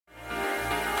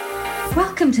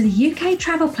Welcome to the UK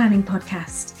Travel Planning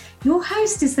Podcast. Your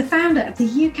host is the founder of the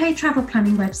UK Travel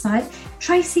Planning website,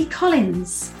 Tracy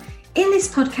Collins. In this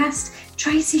podcast,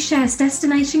 Tracy shares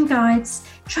destination guides,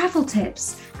 travel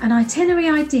tips, and itinerary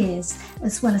ideas,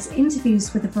 as well as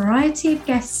interviews with a variety of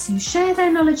guests who share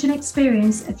their knowledge and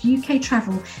experience of UK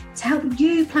travel to help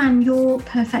you plan your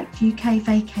perfect UK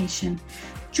vacation.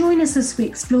 Join us as we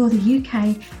explore the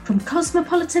UK from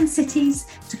cosmopolitan cities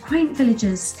to quaint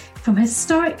villages, from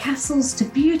historic castles to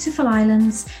beautiful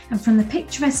islands, and from the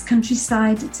picturesque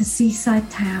countryside to seaside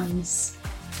towns.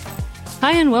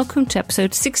 Hi and welcome to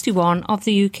episode 61 of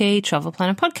the UK Travel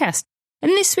Planner podcast. In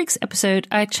this week's episode,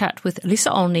 I chat with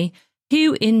Lisa Olney,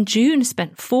 who in June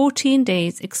spent 14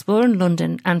 days exploring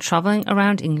London and travelling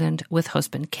around England with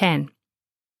husband Ken.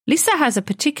 Lisa has a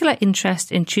particular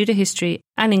interest in Tudor history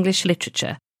and English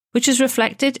literature, which is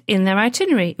reflected in their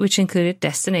itinerary, which included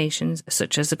destinations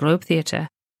such as the Globe Theatre,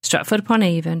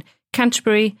 Stratford-upon-Avon,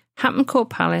 Canterbury, Hampton Court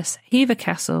Palace, Hever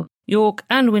Castle, York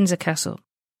and Windsor Castle.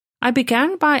 I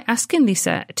began by asking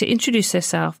Lisa to introduce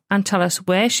herself and tell us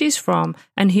where she's from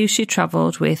and who she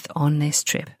travelled with on this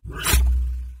trip.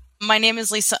 My name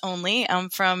is Lisa Olney. I'm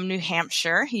from New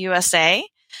Hampshire, USA.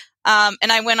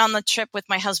 And I went on the trip with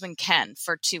my husband, Ken,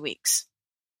 for 2 weeks.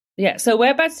 Yeah, so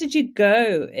whereabouts did you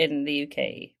go in the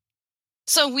UK?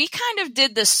 So we kind of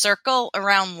did this circle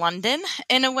around London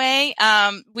in a way.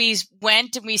 We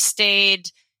went and we stayed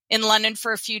in London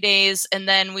for a few days, and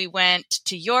then we went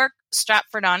to York,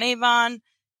 Stratford-on-Avon,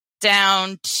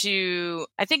 down to,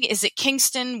 I think, is it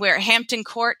Kingston, where Hampton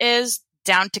Court is,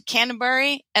 down to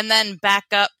Canterbury, and then back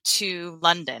up to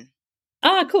London.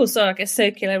 Ah, cool. So like a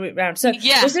circular route round. So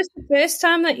yeah. Was this the first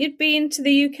time that you'd been to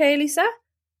the UK, Lisa?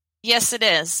 Yes, it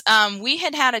is. We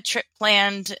had a trip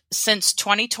planned since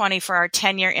 2020 for our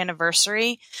 10-year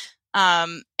anniversary.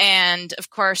 And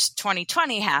of course,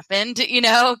 2020 happened,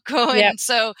 going. Yep.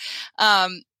 So,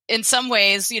 in some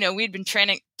ways, we'd been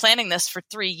planning this for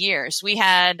 3 years. We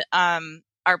had,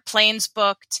 our planes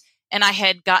booked, and I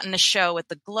had gotten a show at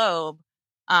the Globe.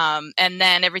 And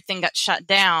then everything got shut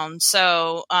down.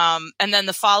 So, and then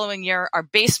the following year, our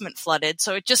basement flooded.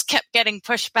 So it just kept getting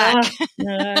pushed back.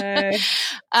 No.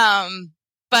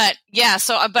 But yeah,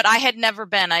 but I'd never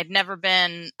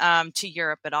been to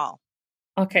Europe at all.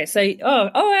 Okay. So,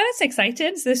 that's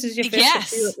exciting. So this is your first trip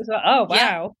to Europe as well. Oh, wow.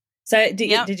 Yeah. So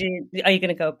are you going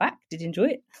to go back? Did you enjoy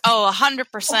it? Oh,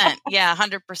 100%. Yeah,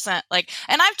 100%.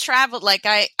 And I've traveled,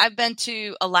 I've been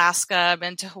to Alaska, I've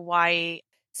been to Hawaii.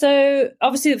 So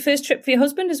obviously the first trip for your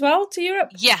husband as well to Europe?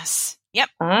 Yes. Yep.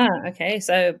 Ah, okay.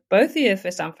 So both of you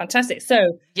first time. Fantastic.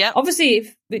 So yep. Obviously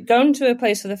if you're going to a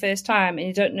place for the first time and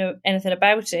you don't know anything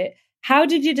about it, how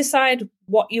did you decide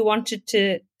what you wanted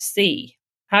to see?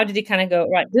 How did you kind of go,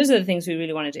 right, those are the things we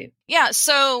really want to do? Yeah,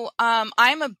 so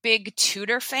I'm a big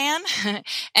Tudor fan,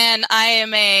 and I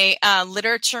am a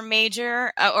literature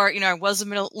major, I was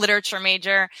a literature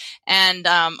major, and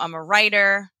I'm a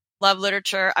writer, love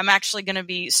literature. I'm actually going to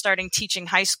be starting teaching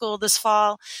high school this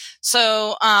fall.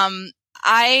 So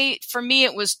for me,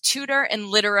 it was Tudor and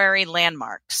literary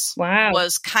landmarks. Wow.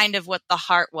 Was kind of what the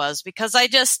heart was, because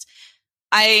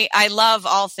I love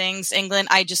all things England.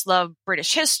 I just love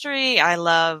British history. I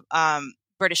love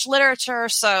British literature.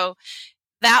 So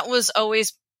that was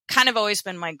always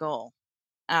been my goal.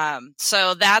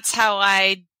 So that's how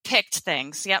I picked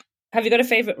things. Yep. Have you got a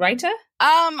favorite writer?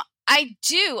 I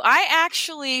do.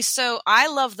 I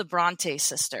love the Bronte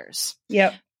sisters.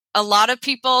 Yep. A lot of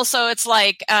people, so it's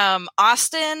like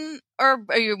Austen, or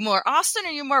are you more Austen or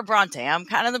are you more Bronte? I'm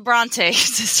kind of the Bronte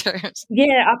sisters.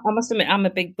 Yeah, I must admit, I'm a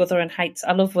big Wuthering Heights.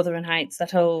 I love Wuthering Heights.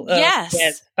 That whole yes, yeah,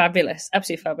 it's fabulous,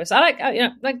 absolutely fabulous.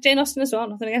 I like Jane Austen as well.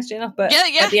 Nothing against Jane Austen, but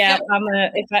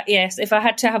yeah. If I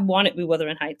had to have one, it'd be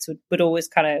Wuthering Heights. Would always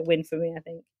kind of win for me, I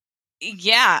think.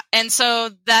 Yeah. And so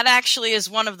that actually is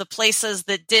one of the places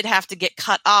that did have to get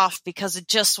cut off because it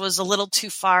just was a little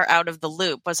too far out of the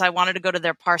loop, was I wanted to go to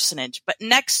their parsonage. But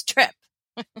next trip.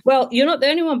 Well, you're not the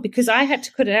only one, because I had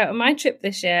to cut it out of my trip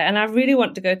this year and I really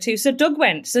want to go too. So Doug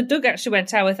went. So Doug actually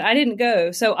went out with it. I didn't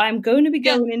go. So I'm going to be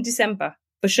going in December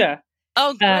for sure.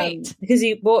 Oh, great. Because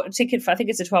he bought a ticket for, I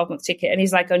think it's a 12-month ticket. And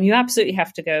he's like, you absolutely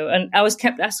have to go. And I was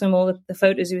kept asking him all the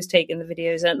photos he was taking, the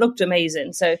videos, and it looked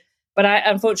amazing. So, but I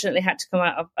unfortunately had to come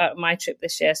out of my trip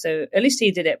this year. So at least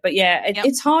he did it. But yeah,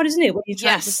 it's hard, isn't it? When you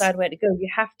try to decide where to go, you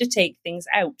have to take things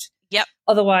out. Yep.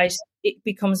 Otherwise, it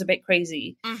becomes a bit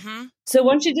crazy. Mm-hmm. So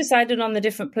once you decided on the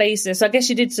different places, so I guess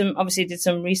you did some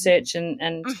research and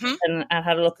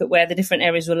had a look at where the different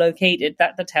areas were located.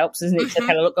 That helps, isn't it? To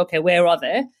kind of look, okay, where are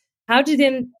they? How did you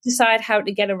then decide how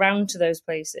to get around to those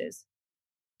places?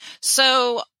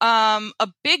 So a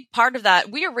big part of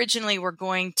that, we originally were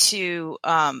going to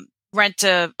rent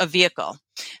a vehicle,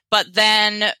 but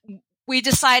then we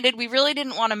decided we really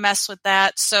didn't want to mess with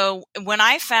that. So when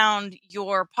I found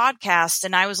your podcast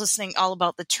and I was listening all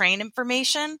about the train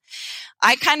information,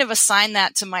 I kind of assigned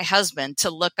that to my husband to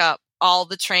look up all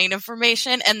the train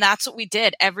information. And that's what we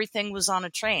did. Everything was on a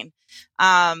train.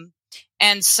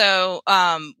 And so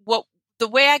the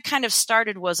way I kind of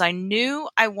started was I knew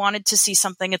I wanted to see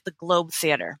something at the Globe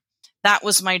Theater. That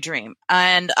was my dream.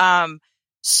 And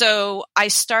so I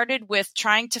started with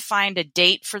trying to find a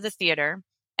date for the theater.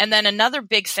 And then another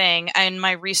big thing in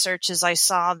my research is I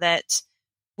saw that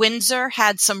Windsor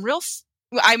had some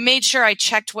I made sure I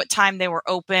checked what time they were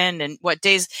open and what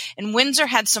days. And Windsor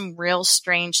had some real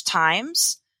strange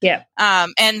times. Yeah.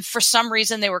 And for some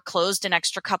reason, they were closed an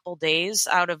extra couple days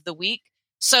out of the week.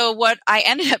 So what I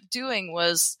ended up doing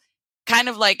was kind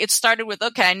of like, it started with,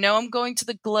 okay, I know I'm going to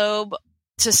the Globe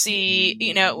to see,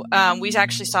 we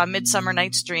actually saw Midsummer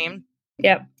Night's Dream.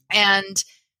 Yeah. And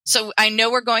so I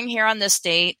know we're going here on this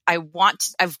date. I've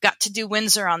got to do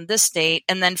Windsor on this date.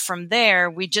 And then from there,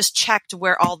 we just checked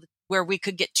where we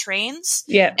could get trains,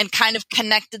 and kind of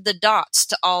connected the dots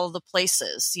to all the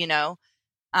places,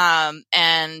 and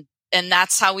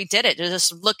that's how we did it.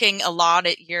 Just looking a lot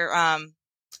at your,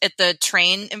 at the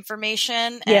train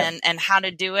information and how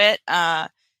to do it.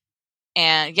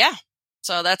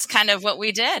 So that's kind of what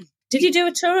we did. Did you do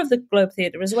a tour of the Globe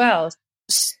Theatre as well?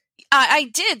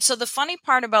 I did. So the funny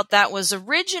part about that was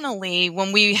originally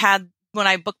when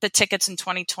I booked the tickets in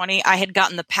 2020, I had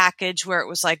gotten the package where it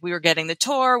was like we were getting the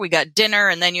tour, we got dinner,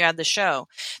 and then you had the show.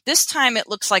 This time it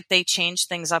looks like they changed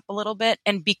things up a little bit.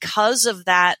 And because of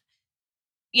that,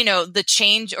 the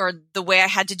change or the way I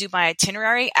had to do my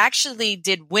itinerary, I actually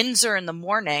did Windsor in the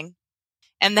morning.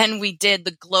 And then we did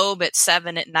the Globe at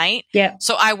 7 at night. Yeah.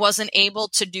 So I wasn't able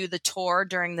to do the tour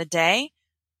during the day.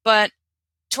 But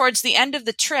towards the end of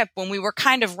the trip, when we were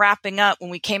kind of wrapping up,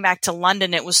 when we came back to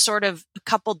London, it was sort of a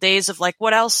couple days of like,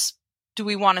 what else do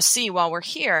we want to see while we're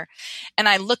here? And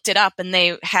I looked it up and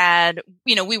they had,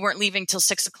 we weren't leaving till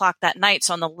 6:00 that night.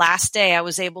 So on the last day, I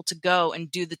was able to go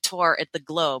and do the tour at the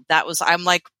Globe. I'm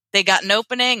like, they got an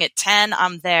opening at 10,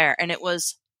 I'm there. And it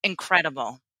was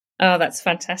incredible. Oh, that's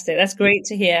fantastic. That's great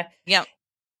to hear. Yeah.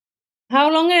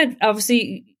 How long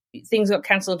obviously things got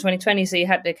cancelled in 2020, so you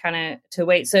had to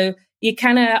wait. So you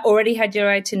kind of already had your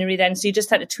itinerary then, so you just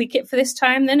had to tweak it for this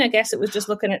time then? I guess it was just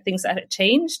looking at things that had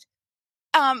changed?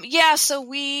 So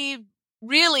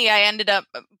I ended up,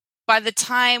 by the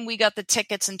time we got the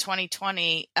tickets in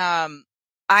 2020, I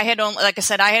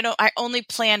only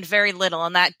planned very little,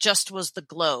 and that just was the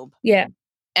Globe. Yeah.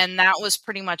 And that was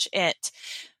pretty much it.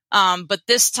 But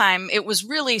this time it was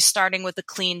really starting with a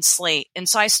clean slate. And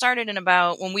so I started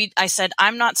I said,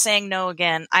 I'm not saying no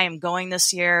again. I am going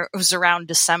this year. It was around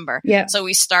December. Yeah. So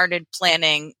we started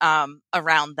planning,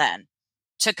 around then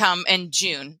to come in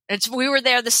June. We were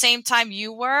there the same time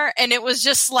you were. And it was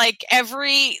just like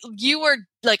you were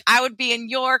like, I would be in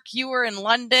York, you were in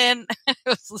London. It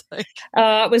was like,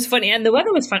 it was funny. And the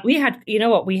weather was fun. We had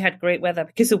great weather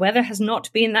because the weather has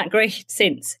not been that great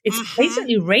since. It's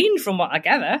basically rained from what I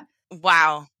gather.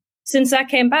 Wow. Since I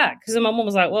came back, because my mum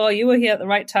was like, well, you were here at the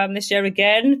right time this year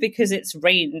again because it's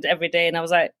rained every day. And I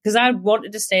was like, because I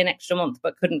wanted to stay an extra month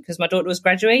but couldn't because my daughter was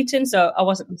graduating, so I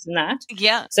wasn't missing that.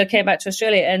 Yeah. So I came back to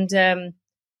Australia and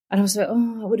I was like,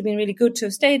 oh, it would have been really good to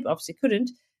have stayed, but obviously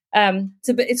couldn't. But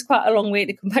it's quite a long way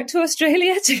to come back to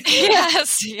Australia.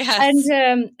 Yes.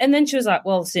 And then she was like,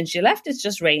 well, since you left, it's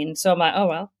just rained. So I'm like, oh,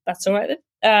 well, that's all right then.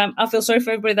 I feel sorry for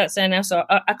everybody that's there now. So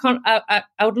I can't, I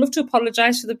would love to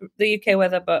apologize for the UK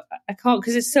weather, but I can't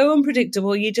because it's so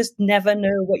unpredictable. You just never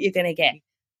know what you're going to get.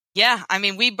 Yeah. I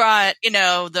mean, we brought,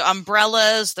 the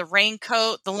umbrellas, the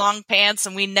raincoat, the long pants,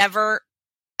 and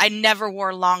I never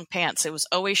wore long pants. It was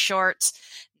always shorts.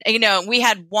 We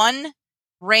had one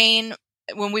rain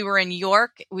when we were in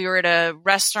York. We were at a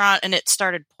restaurant and it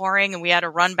started pouring and we had to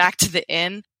run back to the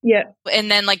inn. Yeah.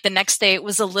 And then like the next day it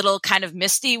was a little kind of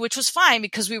misty, which was fine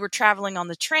because we were traveling on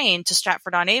the train to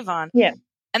Stratford-on-Avon. Yeah.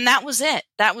 And that was it.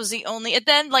 That was the only, and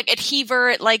then like at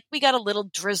Hever, we got a little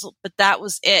drizzle, but that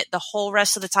was it. The whole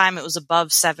rest of the time it was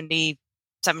above 70,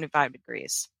 75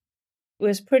 degrees. It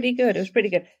was pretty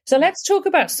good. So let's talk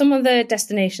about some of the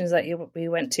destinations that we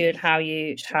went to and how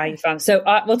you found. So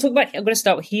we'll talk about. I'm going to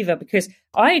start with Hever because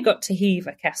I got to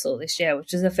Hever Castle this year,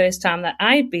 which is the first time that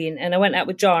I'd been, and I went out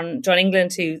with John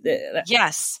England, who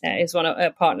is one of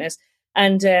our partners,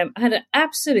 and I had an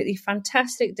absolutely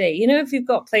fantastic day. If you've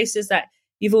got places that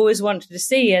you've always wanted to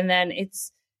see, and then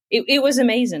it was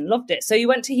amazing, loved it. So you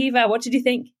went to Hever. What did you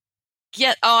think?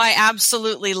 Yeah. Oh, I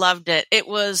absolutely loved it. It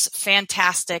was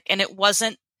fantastic. And it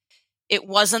wasn't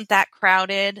that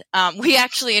crowded. We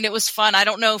actually, and it was fun. I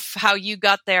don't know how you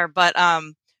got there, but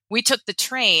we took the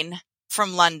train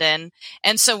from London.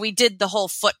 And so we did the whole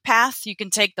footpath. You can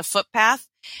take the footpath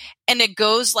and it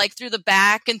goes like through the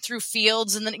back and through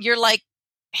fields. And then you're like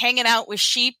hanging out with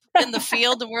sheep in the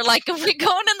field. And we're like, are we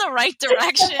going in the right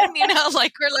direction? You know,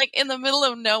 like we're like in the middle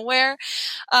of nowhere.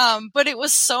 But it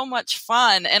was so much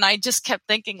fun. And I just kept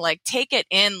thinking like, take it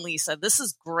in, Lisa. This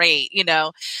is great, you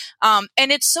know? And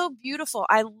it's so beautiful.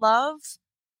 I love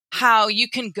how you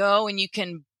can go and you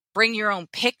can bring your own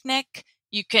picnic.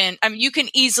 You can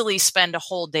easily spend a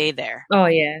whole day there. Oh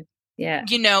yeah. Yeah.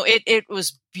 You know, it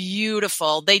was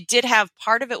beautiful. They did have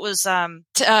part of it was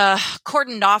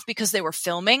cordoned off because they were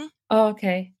filming. Oh,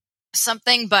 okay.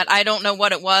 Something, but I don't know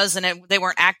what it was. And they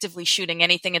weren't actively shooting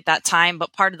anything at that time,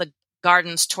 but part of the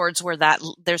gardens towards where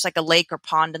there's like a lake or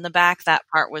pond in the back, that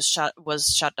part was shut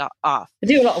off. They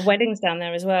do a lot of weddings down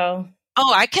there as well.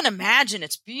 Oh, I can imagine.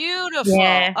 It's beautiful.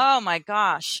 Yeah. Oh my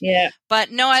gosh. Yeah. But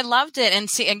no, I loved it. And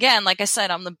see, again, like I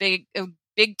said, I'm the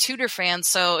big Tudor fan.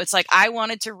 So it's like, I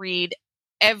wanted to read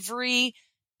every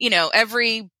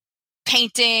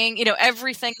painting, you know,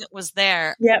 everything that was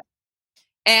there. Yep.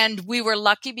 And we were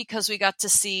lucky because we got to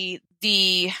see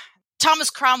the Thomas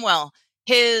Cromwell,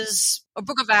 his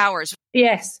Book of Hours.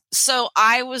 Yes. So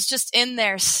I was just in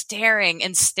there staring,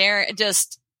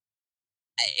 just,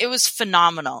 it was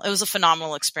phenomenal. It was a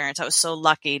phenomenal experience. I was so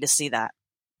lucky to see that.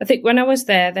 I think when I was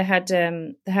there, they had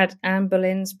Anne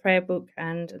Boleyn's prayer book,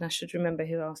 and I should remember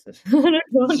who else.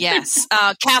 Yes,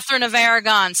 Catherine of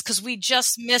Aragon's, because we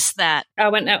just missed that. I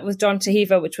went out with John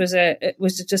Tahiva, which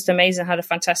was just amazing. I had a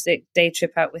fantastic day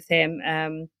trip out with him.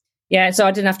 So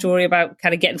I didn't have to worry about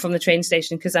kind of getting from the train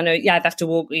station because I know, I'd have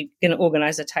to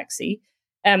organise a taxi.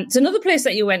 So another place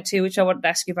that you went to, which I wanted to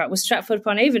ask you about, was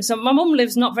Stratford-upon-Avon. So my mum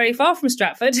lives not very far from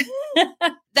Stratford.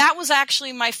 That was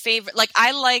actually my favorite. Like,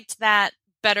 I liked that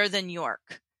better than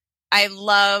York. I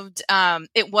loved,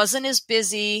 it wasn't as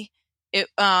busy. It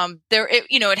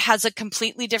has a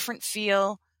completely different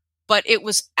feel, but it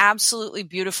was absolutely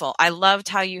beautiful. I loved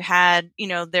how you had, you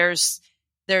know, there's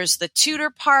the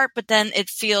Tudor part, but then it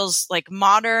feels like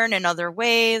modern in other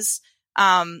ways.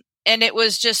 And it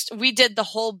was just, we did the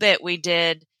whole bit. We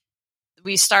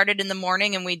started in the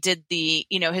morning and we did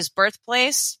his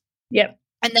birthplace. Yep.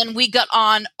 And then we got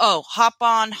on, hop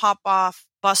on, hop off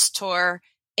bus tour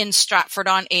in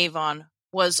Stratford-on-Avon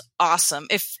was awesome.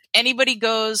 If anybody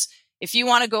goes, if you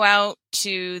want to go out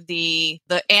to the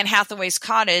Anne Hathaway's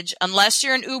cottage, unless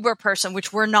you're an Uber person,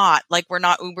 which we're not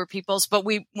Uber peoples, but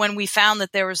when we found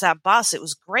that there was that bus, it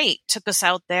was great. Took us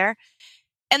out there.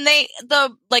 And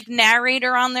the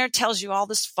narrator on there tells you all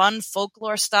this fun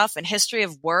folklore stuff and history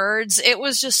of words. It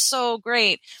was just so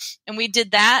great. And we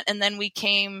did that. And then we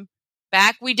came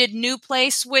back. We did New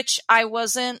Place, which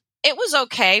it was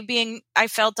okay I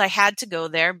felt I had to go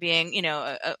there being, you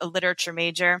know, a literature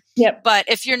major. Yep. But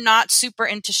if you're not super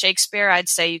into Shakespeare, I'd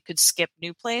say you could skip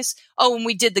New Place. Oh, and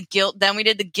we did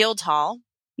the Guildhall.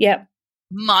 Yep.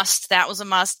 That was a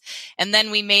must. And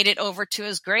then we made it over to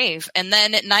his grave. And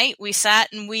then at night we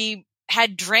sat and we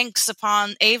had drinks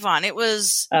upon Avon. It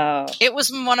was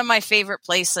one of my favorite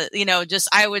places, you know,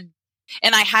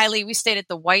 we stayed at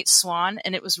the White Swan,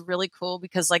 and it was really cool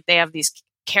because like they have these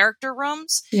character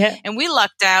rooms. Yeah. And we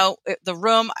lucked out the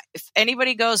room. If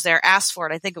anybody goes there, ask for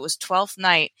it. I think it was 12th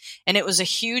night, and it was a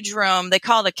huge room. They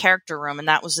call it a character room, and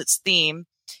that was its theme.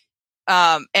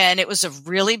 And it was a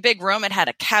really big room. It had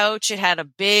a couch. It had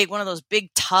one of those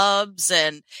big tubs,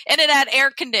 and it had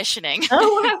air conditioning.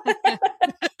 Oh, wow.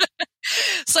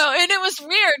 And it was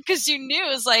weird because you knew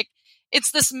it was like,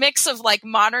 it's this mix of like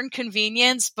modern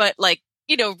convenience, but like,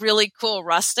 you know, really cool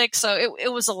rustic. So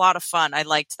it was a lot of fun. I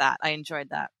liked that. I enjoyed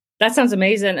that. That sounds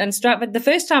amazing. And Stratford, the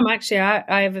first time actually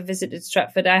I ever visited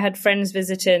Stratford, I had friends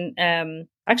visiting,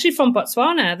 actually from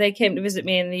Botswana. They came to visit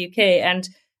me in the UK, and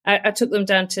I took them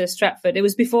down to Stratford. It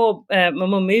was before my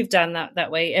mum moved down that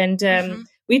way. And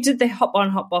we did the hop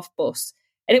on, hop off bus.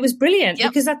 And it was brilliant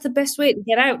because that's the best way to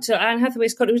get out to Anne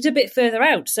Hathaway's cottage. It was a bit further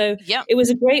out. So it was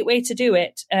a great way to do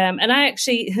it. And I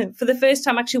actually, for the first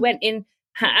time, actually went in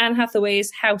Anne Hathaway's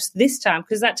house this time,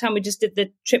 because that time we just did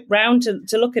the trip round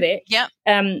to look at it. Yeah.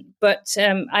 But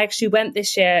I actually went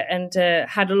this year and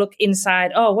had a look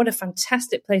inside. Oh, what a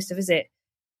fantastic place to visit.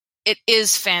 It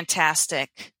is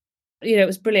fantastic. You know, it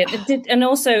was brilliant. And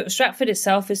also Stratford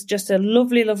itself is just a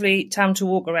lovely, lovely town to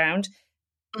walk around.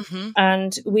 Mm-hmm.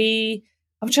 And we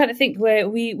I'm trying to think where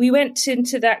we went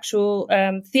into the actual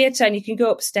theatre, and you can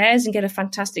go upstairs and get a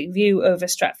fantastic view over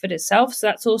Stratford itself. So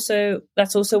that's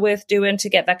also worth doing, to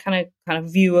get that kind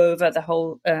of view over the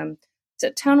whole. Is it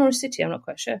a town or a city? I'm not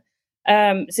quite sure.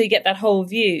 So you get that whole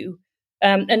view.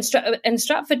 And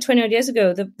Stratford 20 odd years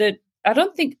ago, I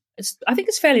think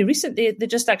it's fairly recent. They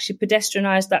just actually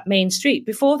pedestrianised that main street.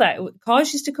 Before that,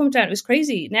 cars used to come down. It was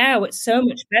crazy. Now it's so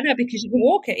much better because you can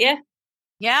walk it. Yeah.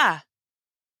 Yeah.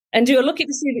 And you were lucky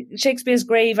to see Shakespeare's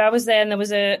grave. I was there, and there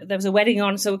was a wedding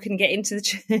on, so we couldn't get into the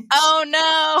church. Oh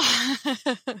no!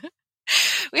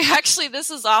 This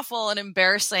is awful and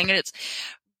embarrassing, and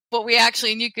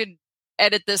and you could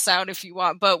edit this out if you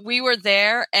want, but we were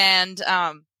there, and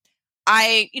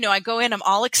I go in, I'm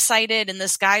all excited, and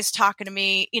this guy's talking to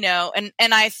me, and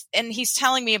he's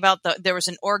telling me about there was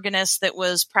an organist that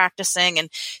was practicing and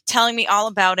telling me all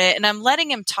about it, and I'm letting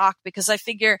him talk because I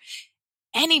figure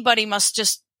anybody must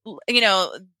just,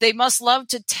 they must love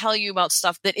to tell you about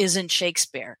stuff that isn't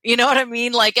Shakespeare. You know what I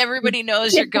mean? Like, everybody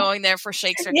knows you're going there for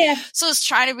Shakespeare. Yeah. So it's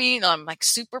trying to be, I'm like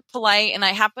super polite, and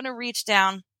I happen to reach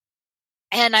down,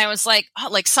 and I was like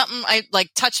something, I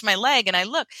touched my leg, and I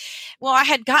look, well, I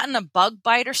had gotten a bug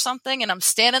bite or something, and I'm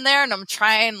standing there, and I'm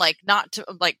trying not to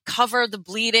cover the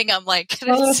bleeding. I'm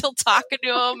still talking to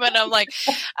him, and I'm like,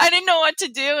 I didn't know what to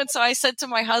do. And so I said to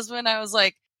my husband, I was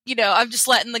like, I'm just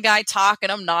letting the guy talk,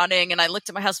 and I'm nodding, and I looked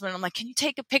at my husband, and I'm like, can you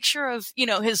take a picture of,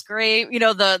 his grave,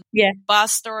 the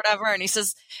bust or whatever? And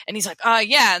he's like,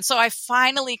 yeah. And so I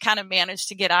finally kind of managed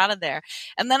to get out of there.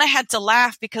 And then I had to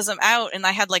laugh because I'm out, and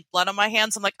I had blood on my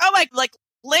hands. I'm like, oh my,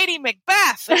 Lady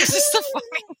Macbeth. It was just so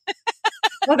funny.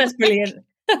 Oh, that's brilliant.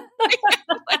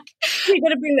 You got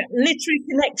to bring that literary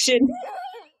connection.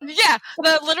 Yeah,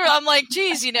 literally, I'm like,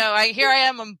 geez, here I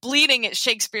am, I'm bleeding at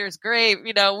Shakespeare's grave.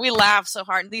 We laughed so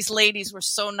hard. And these ladies were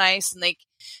so nice, and they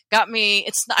got me.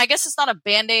 I guess it's not a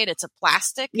Band-Aid, it's a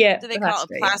plastic. Yeah, do they call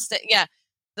it plastic? Yeah.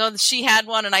 So she had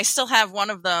one, and I still have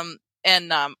one of them,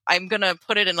 and I'm gonna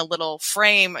put it in a little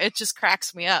frame. It just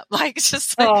cracks me up,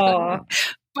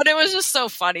 But it was just so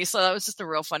funny. So that was just a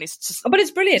real funny. But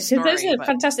it's brilliant. Those are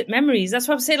fantastic memories. That's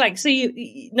what I'm saying. So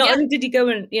you not only did you go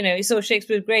and you saw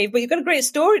Shakespeare's grave, but you've got a great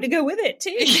story to go with it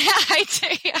too. Yeah, I do.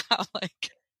 Yeah,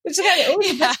 which is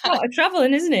the best part of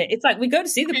traveling, isn't it? It's we go to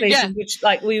see the places which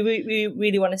we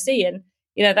really want to see, and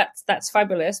that's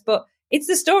fabulous. But it's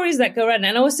the stories that go around,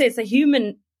 and I always say it's a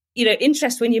human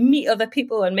interest when you meet other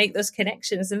people and make those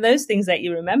connections and those things that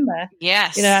you remember.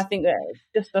 Yes. I think that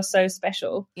just are so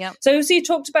special. Yeah. So you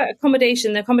talked about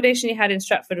accommodation. The accommodation you had in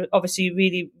Stratford, obviously you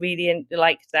really, really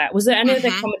liked that. Was there any other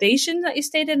accommodation that you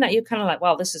stayed in that you're kind of like,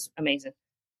 wow, this is amazing?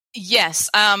 Yes.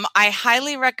 I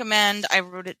highly recommend, I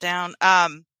wrote it down,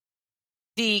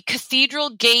 the Cathedral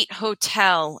Gate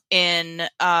Hotel in,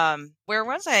 where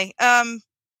was I?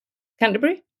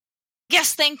 Canterbury?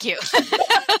 Yes, thank you.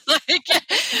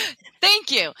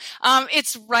 Thank you.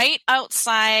 It's right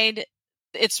outside.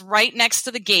 It's right next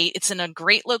to the gate. It's in a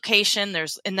great location.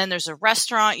 There's a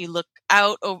restaurant. You look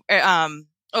out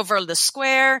over the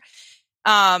square.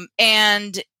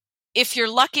 And if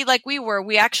you're lucky, like we were,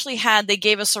 they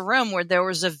gave us a room where there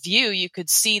was a view. You could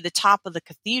see the top of the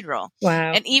cathedral.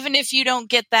 Wow. And even if you don't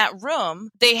get that room,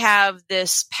 they have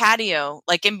this patio,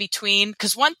 in between.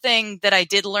 Because one thing that I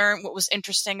did learn, what was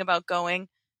interesting about going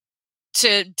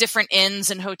to different inns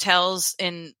and hotels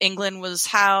in England, was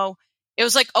how it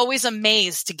was always a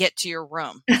maze to get to your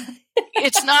room.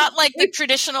 It's not like the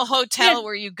traditional hotel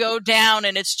where you go down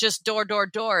and it's just door.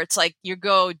 It's you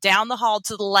go down the hall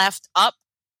to the left, up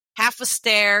half a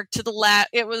stair to the left.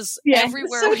 It was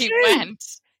everywhere we went.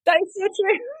 That is so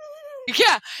true.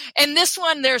 Yeah. And this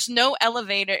one, there's no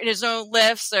elevator. There's no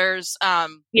lifts. There's,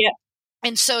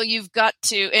 and so you've got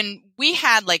to, and we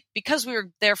had because we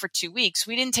were there for 2 weeks,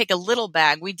 we didn't take a little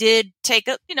bag. We did take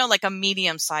a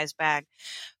medium sized bag.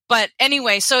 But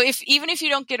anyway, so even if you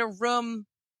don't get a room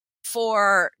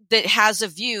that has a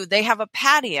view, they have a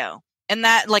patio, and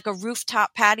that a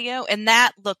rooftop patio, and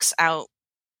that looks out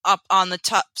up on the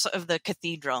tops of the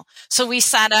cathedral. So we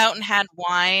sat out and had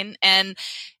wine, and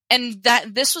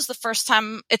that this was the first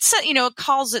time it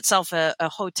calls itself a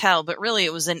hotel, but really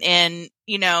it was an inn,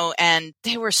 and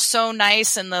they were so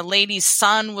nice. And the lady's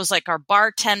son was our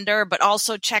bartender, but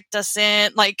also checked us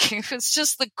in. It was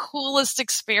just the coolest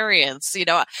experience,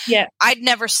 Yeah. I'd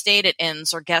never stayed at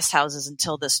inns or guest houses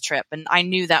until this trip, and I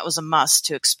knew that was a must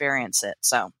to experience it.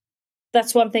 So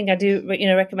that's one thing I do,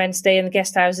 recommend: stay in the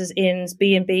guest houses, inns,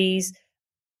 B&Bs,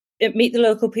 meet the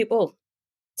local people.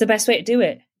 It's the best way to do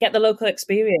it. Get the local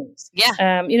experience.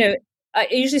 Yeah. I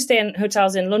usually stay in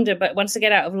hotels in London, but once I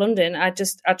get out of London, I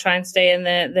try and stay in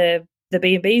the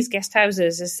B&Bs, guest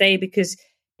houses, because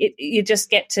you just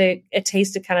get a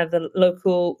taste of kind of the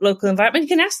local environment. You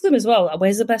can ask them as well,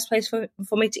 where's the best place for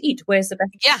me to eat? Where's the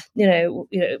best,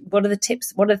 what are the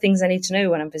tips? What are the things I need to know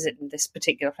when I'm visiting this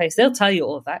particular place? They'll tell you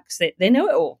all of that because they know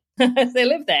it all. They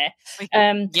live there.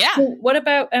 So what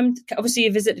about, obviously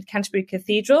you visited Canterbury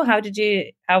Cathedral. How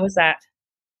was that?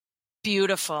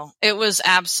 Beautiful. It was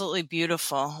absolutely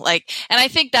beautiful. Like, and I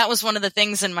think that was one of the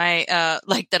things in my,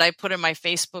 that I put in my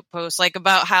Facebook post, like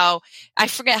about how I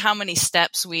forget how many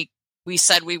steps we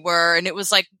said we were. And it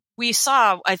was like, we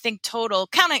saw, I think total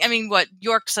counting, I mean,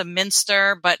 York's a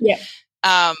minster, but,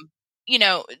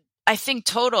 I think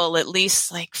total at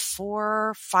least like 4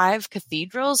 or 5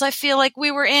 cathedrals. I feel like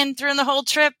we were in during the whole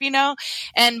trip,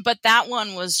 but that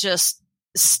one was just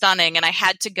stunning. And I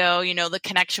had to go, the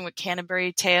connection with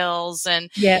Canterbury Tales, and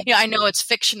I know it's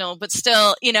fictional, but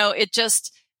still, it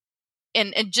just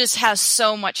has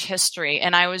so much history.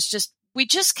 And we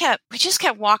just kept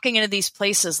walking into these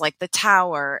places like the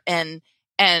Tower and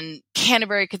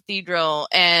Canterbury Cathedral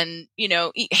and,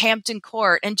 Hampton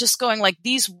Court, and just going like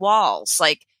these walls,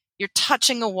 like you're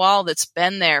touching a wall that's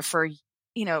been there for,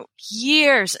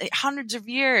 years, hundreds of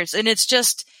years. And it's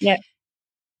just,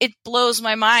 it blows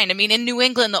my mind. I mean, in New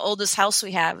England, the oldest house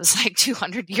we have is like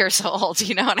 200 years old.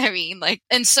 You know what I mean? Like,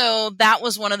 and so that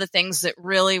was one of the things that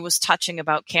really was touching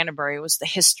about Canterbury was the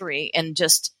history, and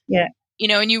just,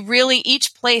 and you really,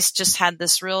 each place just had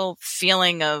this real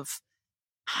feeling of,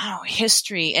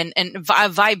 history and a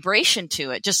vibration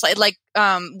to it. Just like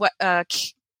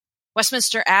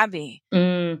Westminster Abbey.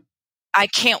 I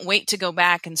can't wait to go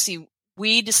back and see.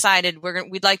 We decided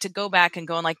we'd like to go back and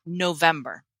go in like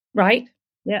November. Right.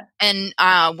 Yeah. And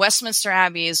Westminster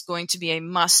Abbey is going to be a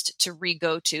must to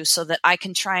re-go to, so that I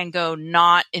can try and go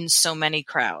not in so many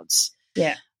crowds.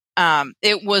 Yeah.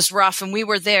 It was rough, and we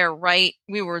were there right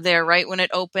when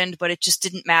it opened, but it just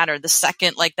didn't matter. The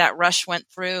second like that rush went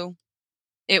through,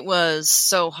 it was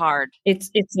so hard.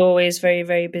 It's always very,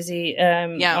 very busy.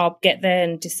 I'll get there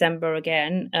in December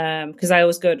again, because I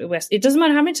always go to West. It doesn't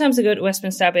matter how many times I go to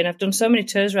Westminster Abbey, and I've done so many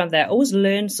tours around there. I always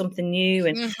learn something new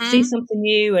and see something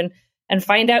new and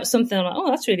find out something. I'm like, oh,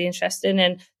 that's really interesting.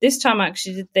 And this time I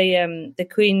actually did the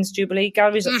Queen's Jubilee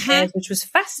galleries upstairs, which was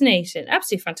fascinating,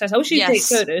 absolutely fantastic. I wish you'd take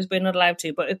photos, but we're not allowed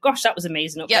to. But gosh, that was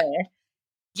amazing up there.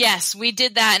 Yes, we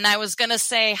did that. And I was going to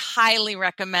say, highly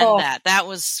recommend that. That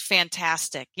was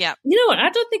fantastic. Yeah. You know what? I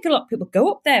don't think a lot of people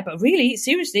go up there, but really,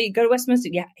 seriously, you go to Westminster,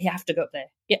 you have to go up there.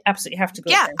 You absolutely have to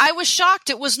go up there. I was shocked.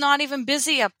 It was not even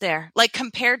busy up there. Like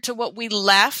compared to what we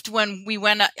left when we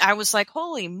went, I was like,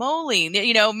 holy moly,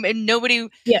 nobody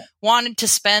wanted to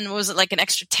spend, was it like an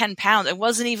extra £10? It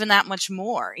wasn't even that much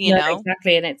more, you know?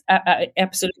 Exactly. And it's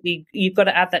absolutely, you've got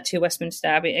to add that to your Westminster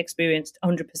Abbey experience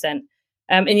 100%.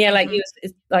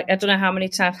 It's like I don't know how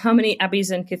many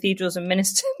abbeys and cathedrals and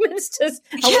ministers.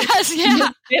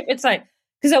 It's like,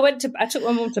 because I took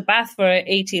my mum to Bath for her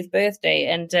 80th birthday,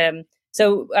 and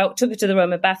so I took her to the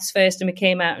Roman baths first, and we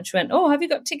came out, and she went, "Oh, have you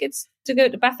got tickets to go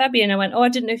to Bath Abbey?" And I went, "Oh, I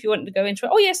didn't know if you wanted to go in." She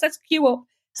went, "Oh, yes, let's queue up."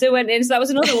 So I went in. So that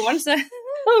was another one. So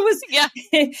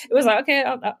it was like, okay,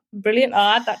 brilliant.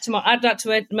 I'll add that to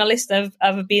my list. I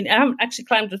haven't actually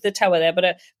climbed up the tower there,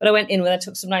 but I went in where I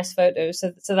took some nice photos.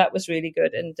 So that was really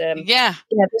good. And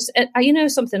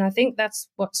something. I think that's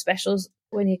what's special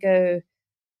when you go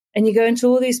into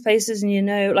all these places, and you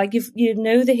know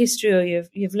the history, or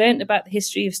you've learned about the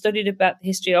history, you've studied about the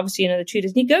history. Obviously, you know the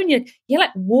Tudors. And you go and you're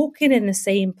like walking in the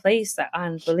same place that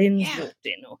Anne Boleyn's walked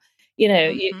in, or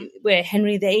where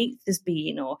Henry VIII has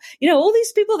been, or, all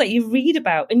these people that you read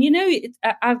about. And,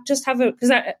 I just have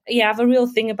I have a real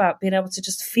thing about being able to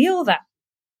just feel that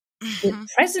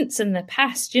presence in the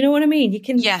past. You know what I mean? You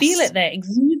can feel it there,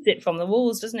 exudes it from the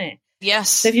walls, doesn't it? Yes.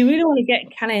 So if you really want to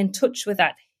get kind of in touch with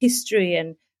that history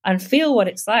and feel what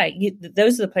it's like,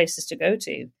 those are the places to go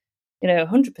to,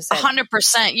 100%.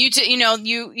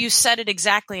 100%. You said it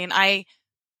exactly. And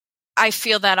I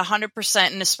feel that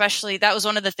 100%. And especially that was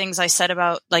one of the things I said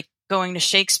about like going to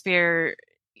Shakespeare.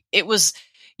 It was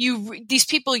these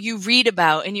people you read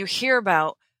about and you hear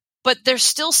about, but they're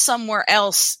still somewhere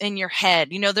else in your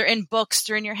head. They're in books,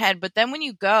 they're in your head. But then when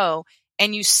you go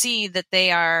and you see that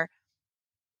they are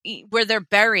where they're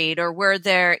buried, or where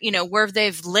they're, where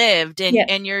they've lived, and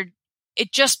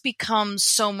it just becomes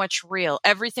so much real.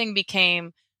 Everything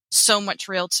became so much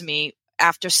real to me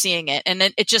after seeing it. And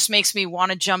it just makes me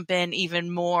want to jump in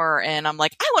even more. And I'm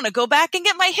like, I want to go back and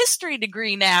get my history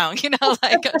degree now.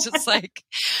 I'm just like,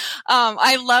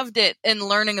 I loved it, and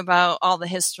learning about all the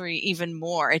history even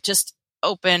more. It just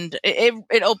opened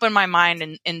my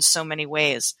mind in so many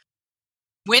ways.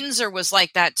 Windsor was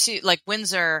like that too. Like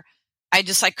Windsor, I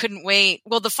couldn't wait.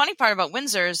 Well, the funny part about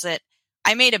Windsor is that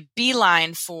I made a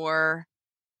beeline for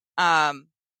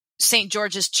St.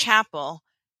 George's Chapel.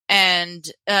 And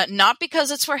not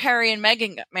because it's where Harry and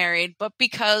Meghan got married, but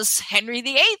because Henry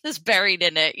VIII is buried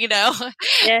in it,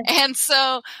 Yeah. And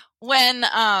so when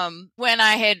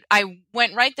I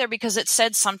went right there because it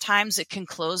said sometimes it can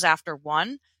close after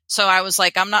 1. So I was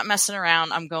like, I'm not messing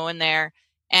around. I'm going there.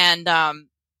 And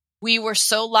we were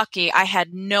so lucky. I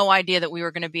had no idea that we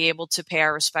were going to be able to pay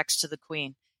our respects to the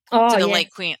Queen. To the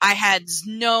late Queen. I had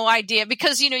no idea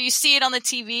because, you see it on the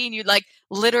TV and you like,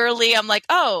 literally, I'm like,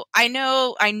 oh, I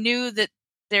knew that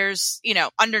there's,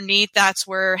 underneath that's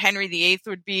where Henry VIII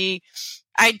would be.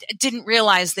 I didn't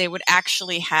realize they would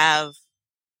actually have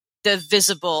the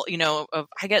visible,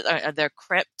 I guess their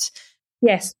crypt.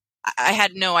 Yes. I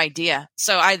had no idea.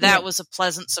 So that was a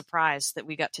pleasant surprise that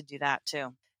we got to do that too.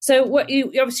 So what you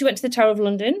obviously went to the Tower of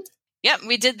London. Yep,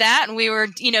 we did that. And we were,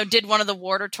 did one of the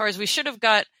water tours. We should have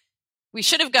got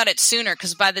it sooner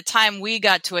because by the time we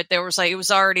got to it, it was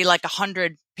already like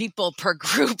 100 people per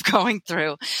group going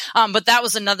through. But that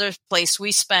was another place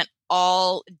we spent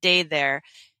all day there.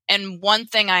 And one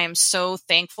thing I am so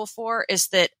thankful for is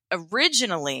that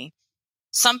originally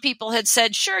some people had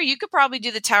said, sure, you could probably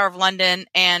do the Tower of London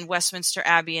and Westminster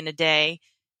Abbey in a day.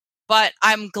 But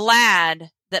I'm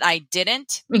glad that I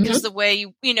didn't because the way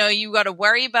you got to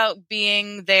worry about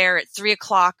being there at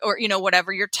 3:00 or,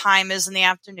 whatever your time is in the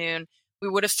afternoon. We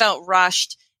would have felt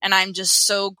rushed. And I'm just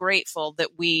so grateful that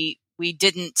we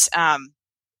didn't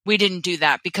do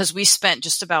that because we spent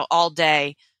just about all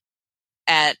day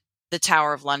at the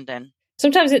Tower of London.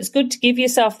 Sometimes it's good to give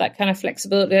yourself that kind of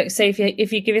flexibility. Like say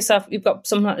if you give yourself, you've got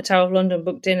something like the Tower of London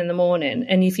booked in the morning,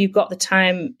 and if you've got the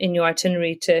time in your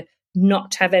itinerary to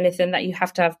not have anything that you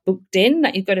have to have booked in,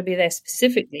 that you've got to be there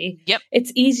specifically. Yep.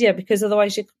 It's easier because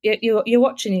otherwise you're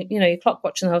watching, your clock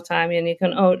watching the whole time, and you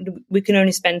can, we can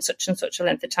only spend such and such a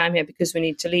length of time here because we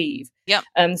need to leave. Yep.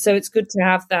 So it's good to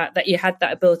have that you had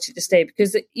that ability to stay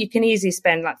because you can easily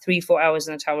spend like 3-4 hours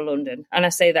in the Tower of London. And I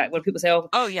say that when people say,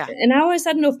 oh yeah, an hour, is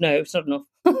that enough? No, it's not enough.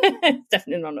 It's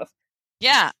definitely not enough.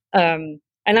 Yeah.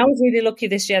 And I was really lucky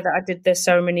this year that I did the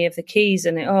ceremony of the keys.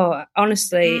 And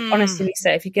honestly,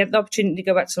 Lisa, if you get the opportunity to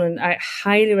go back to London, I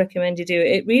highly recommend you do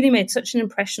it. It really made such an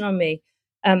impression on me.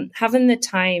 Having the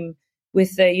time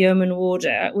with the yeoman warder,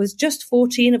 it was just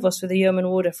 14 of us with the yeoman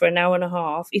warder for an hour and a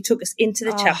half. He took us into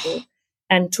the chapel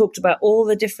and talked about all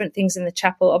the different things in the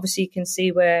chapel. Obviously, you can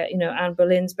see where, Anne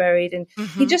Boleyn's buried. And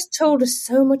he just told us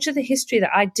so much of the history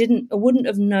that I wouldn't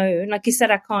have known. Like he said,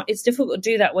 it's difficult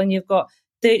to do that when you've got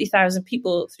 30,000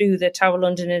 people through the Tower of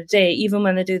London in a day. Even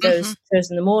when they do those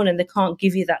tours in the morning, they can't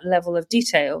give you that level of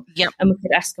detail. Yep. And we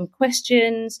could ask them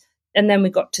questions. And then we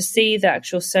got to see the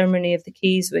actual ceremony of the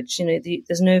keys, which,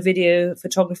 there's no video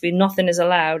photography, nothing is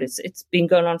allowed. It's been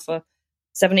going on for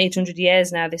 700-800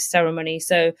 years now, this ceremony.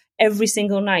 So every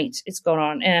single night it's gone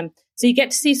on. So you get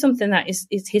to see something that is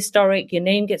historic. Your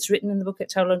name gets written in the book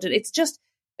at Tower of London.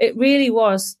 It really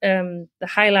was the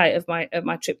highlight of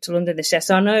my trip to London this year.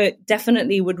 So I know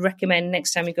definitely would recommend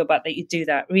next time you go back that you do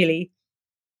that. Really,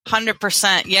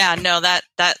 100%. Yeah, no, that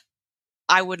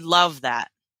I would love that.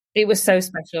 It was so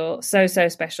special, so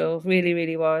special. Really,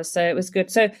 really was. So it was good.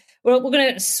 So we're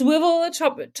going to swivel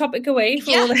the topic away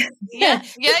for all the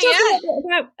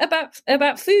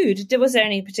about food. Was there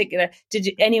any particular?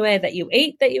 Anywhere that you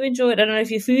ate that you enjoyed? I don't know if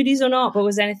you're foodies or not, but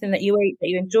was there anything that you ate that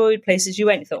you enjoyed? Places you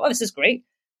went and thought, oh, this is great.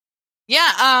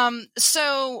 Yeah.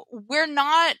 So we're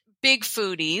not big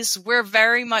foodies. We're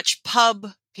very much pub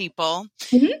people.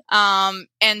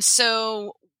 And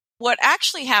so what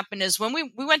actually happened is when we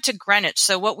went to Greenwich.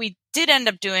 So what we did end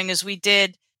up doing is we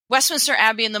did Westminster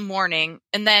Abbey in the morning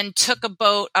and then took a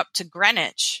boat up to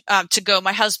Greenwich to go.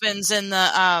 My husband's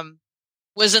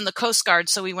was in the Coast Guard.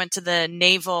 So we went to the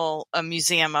Naval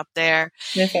Museum up there.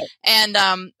 Okay. And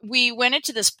we went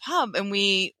into this pub and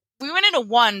we went into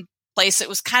one place. It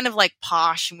was kind of like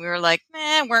posh and we were like,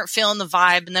 weren't feeling the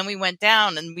vibe. And then we went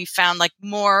down and we found like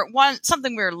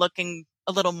something we were looking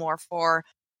a little more for.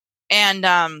 And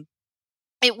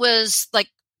it was like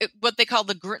what they call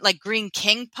the Green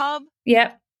King pub.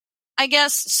 Yeah. I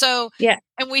guess. So, yeah.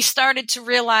 And we started to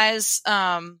realize,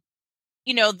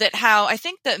 that how I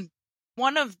think that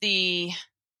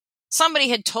somebody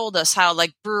had told us how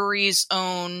like breweries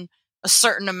own a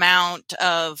certain amount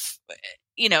of,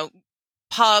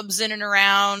 pubs in and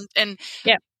around. And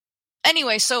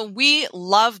anyway, so we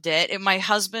loved it. My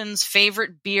husband's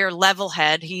favorite beer,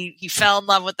 Levelhead. He fell in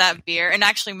love with that beer. And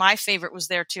actually my favorite was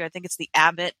there too. I think it's the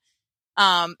Abbott.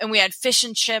 And we had fish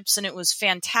and chips and it was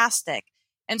fantastic.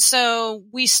 And so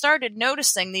we started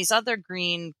noticing these other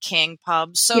Green King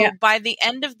pubs. So by the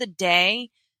end of the day,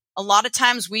 a lot of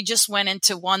times we just went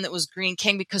into one that was Green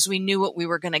King because we knew what we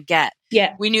were going to get.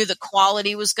 Yeah. We knew the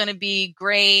quality was going to be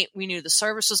great. We knew the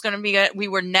service was going to be good. We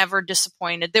were never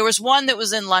disappointed. There was one that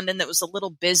was in London that was a little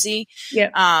busy.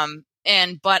 Yeah.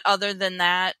 But other than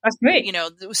that, that's great.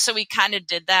 So we kind of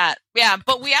did that. Yeah.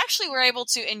 But we actually were able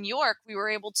to, in York,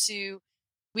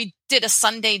 we did a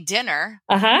Sunday dinner,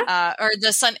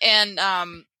 it's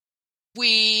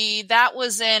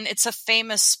a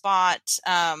famous spot.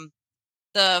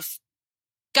 The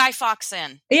Guy Fawkes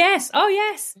Inn. Yes. Oh,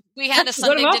 yes. We had a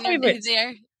Sunday dinner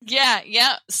there.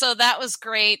 Yeah. So that was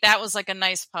great. That was like a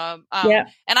nice pub. And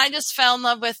I just fell in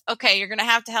love with, okay, you're going to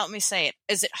have to help me say it.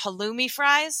 Is it halloumi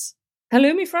fries?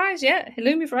 Halloumi fries. Yeah.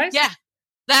 Halloumi fries. Yeah.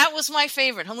 That was my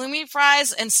favorite. Halloumi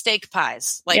fries and steak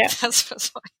pies. That's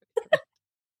what's my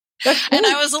favorite. And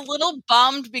I was a little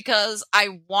bummed because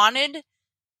I wanted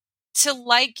to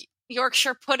like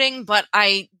Yorkshire pudding, but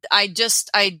I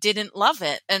didn't love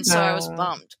it, and so I was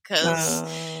bummed because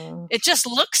it just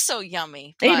looks so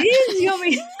yummy. It is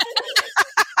yummy.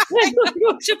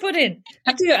 Yorkshire pudding.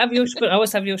 Have to have Yorkshire pudding. I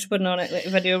always have Yorkshire pudding on it.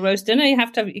 If I do a roast dinner, you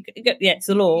have to have. It's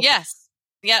the law. Yes.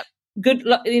 Yep. Good.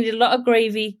 You need a lot of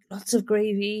gravy. Lots of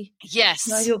gravy. Yes.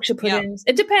 No Yorkshire puddings.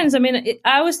 Yep. It depends. I mean,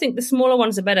 I always think the smaller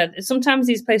ones are better. Sometimes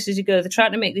these places you go, they're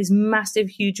trying to make these massive,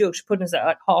 huge Yorkshire puddings that are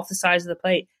like half the size of the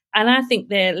plate. And I think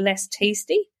they're less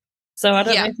tasty. So I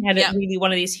don't know if I had really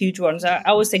one of these huge ones. I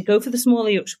always say go for the smaller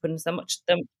Yorkshire puddings. They're much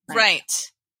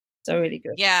right. So really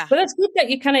good. Yeah. But that's good that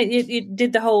you kind of you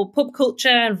did the whole pub culture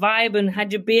and vibe and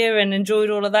had your beer and enjoyed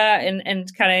all of that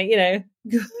and kind of,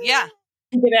 Yeah.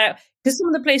 Get out. Because some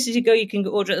of the places you go, you can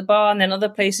order at the bar, and then other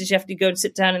places you have to go and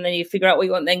sit down, and then you figure out what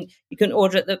you want. Then you can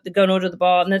order at go and order at the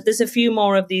bar. And there's a few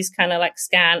more of these kind of like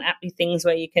scan appy things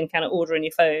where you can kind of order on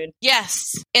your phone.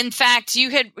 Yes. In fact,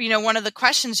 you had, one of the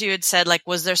questions you had said, like,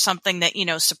 was there something that,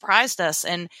 surprised us?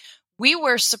 And we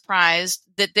were surprised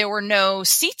that there were no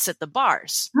seats at the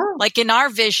bars. Oh. Like in our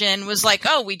vision was like,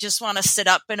 oh, we just want to sit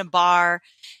up in a bar,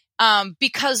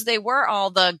 because they were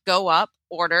all the go up,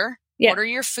 order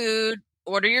your food,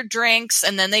 order your drinks,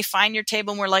 and then they find your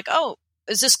table and we're like, oh,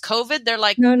 is this COVID? They're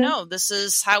like, no, this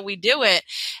is how we do it.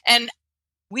 And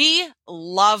we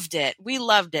loved it. We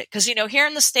loved it. Because, here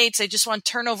in the States, they just want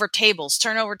turn over tables.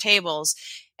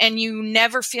 And you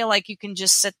never feel like you can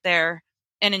just sit there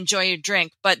and enjoy your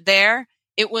drink. But there,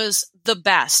 it was the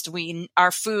best.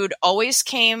 Our food always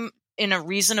came in a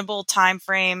reasonable time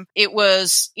frame. It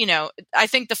was, I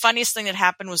think the funniest thing that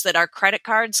happened was that our credit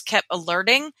cards kept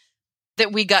alerting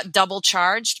that we got double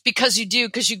charged because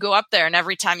you go up there and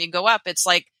every time you go up, it's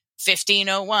like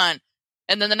 1501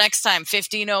 and then the next time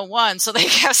 1501. So they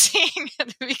kept seeing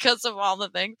it because of all the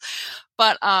things.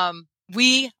 But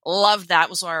we loved that. It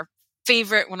was one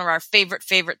of our favorite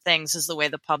things is the way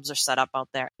the pubs are set up out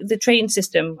there. The train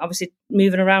system, obviously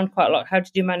moving around quite a lot. How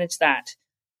did you manage that?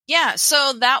 Yeah,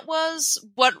 so that was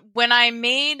when I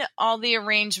made all the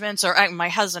arrangements, or my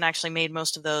husband actually made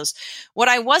most of those. What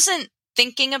I wasn't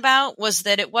thinking about was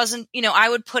that it wasn't, I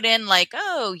would put in like,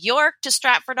 oh, York to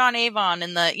Stratford-on-Avon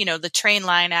in the, the train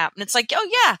line app. And it's like, oh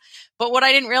yeah. But what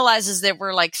I didn't realize is there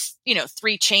were like,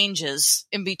 3 changes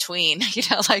in between,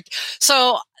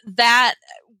 so that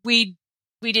we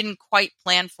didn't quite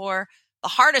plan for. The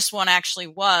hardest one actually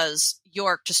was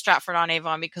York to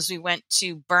Stratford-on-Avon because we went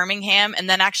to Birmingham and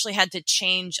then actually had to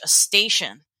change a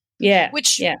station. Yeah.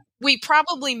 We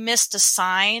probably missed a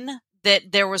sign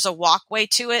that there was a walkway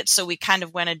to it. So we kind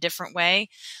of went a different way.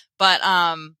 But,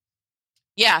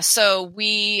 so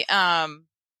we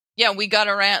got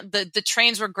around. The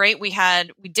trains were great. We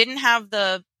didn't have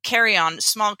the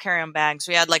small carry-on bags.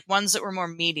 We had like ones that were more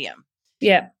medium.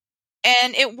 Yeah.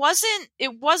 And it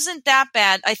wasn't that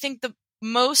bad. I think the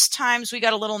most times we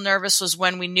got a little nervous was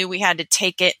when we knew we had to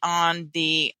take it on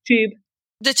the tube.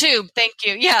 The tube. Thank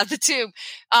you. Yeah. The tube.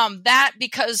 That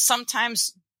because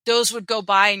sometimes those would go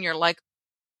by and you're like,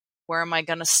 where am I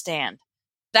going to stand?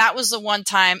 That was the one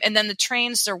time. And then the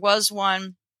trains, there was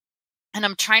one, and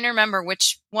I'm trying to remember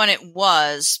which one it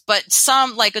was, but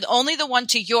only the one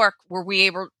to York were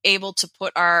we able to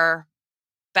put our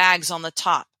bags on the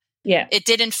top. Yeah. It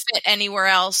didn't fit anywhere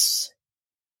else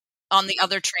on the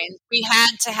other trains. We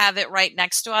had to have it right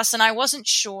next to us. And I wasn't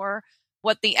sure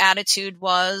what the attitude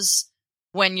was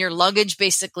when your luggage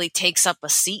basically takes up a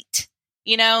seat,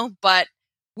 but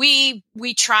we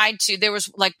tried to. There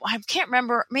was like, I can't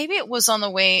remember, maybe it was on the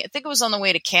way, I think it was on the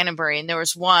way to Canterbury, and there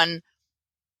was one,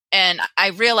 and I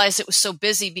realized it was so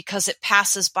busy because it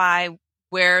passes by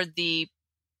where the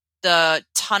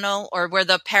tunnel or where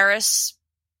the Paris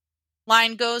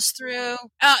line goes through.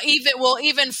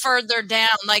 Even further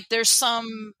down, like there's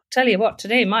some tell you what,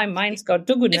 today mine's got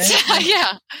Doug would know.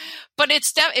 Yeah, but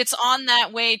it's on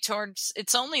that way towards.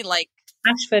 It's only like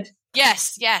Ashford.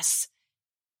 Yes.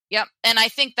 Yep. And I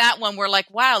think that one we're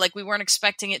like, wow, like we weren't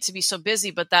expecting it to be so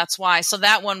busy, but that's why. So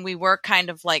that one we were kind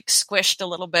of like squished a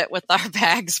little bit with our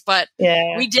bags, but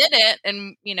we did it.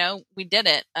 And, we did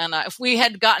it. And if we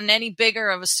had gotten any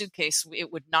bigger of a suitcase,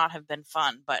 it would not have been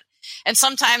fun. And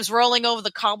sometimes rolling over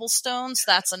the cobblestones,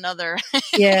 that's another.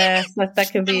 Yeah, that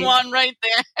could be one right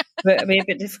there. But it'd be a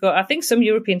bit difficult. I think some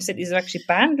European cities have actually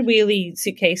banned wheelie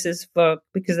suitcases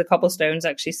because the cobblestones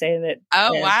actually saying that.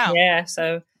 Oh, wow. Yeah.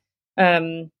 So,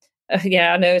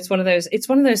 yeah, I know it's one of those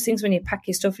things when you pack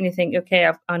your stuff and you think, okay,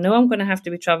 I know I'm going to have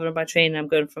to be traveling by train and I'm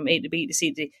going from A to B to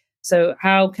C to D. So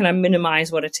how can I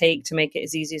minimize what I take to make it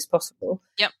as easy as possible?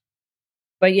 Yep.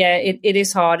 But yeah, it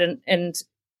is hard. And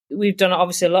we've done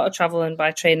obviously a lot of traveling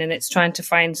by train, and it's trying to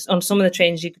find on some of the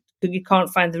trains, you can't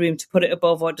find the room to put it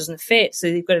above or it doesn't fit. So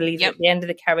you've got to leave it at the end of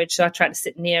the carriage. So I try to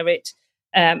sit near it.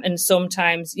 And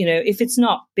sometimes, if it's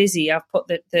not busy, I've put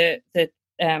the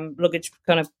luggage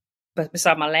kind of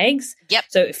beside my legs. Yep.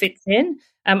 So it fits in.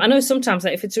 I know sometimes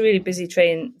if it's a really busy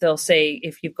train, they'll say,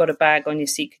 if you've got a bag on your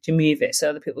seat, could you move it so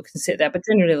other people can sit there? But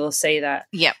generally they'll say that.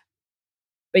 Yep.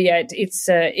 But yeah,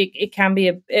 it can be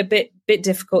a bit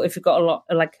difficult if you've got a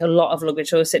lot of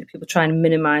luggage. I always say to people, try and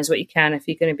minimize what you can if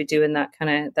you're going to be doing that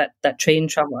kind of that train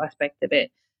travel aspect of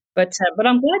it. But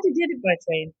I'm glad you did it by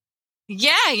train.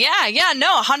 Yeah.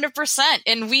 No, 100%.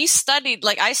 And we studied,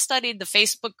 I studied the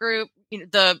Facebook group,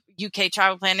 the UK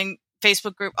travel planning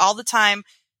Facebook group all the time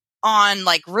on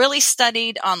really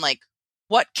studied on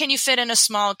what can you fit in a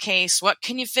small case? What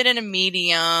can you fit in a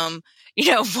medium?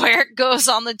 Where it goes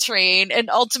on the train. And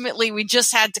ultimately we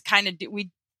just had to kind of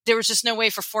there was just no way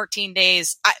for 14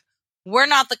 days. We're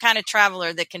not the kind of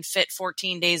traveler that can fit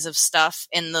 14 days of stuff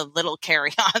in the little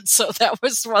carry-on. So that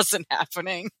wasn't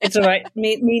happening. It's all right.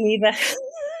 Me neither.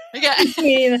 Yeah.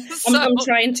 I'm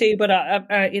trying to, but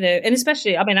and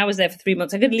especially, I was there for 3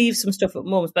 months. I could leave some stuff at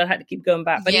moments, but I had to keep going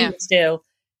back. But even still,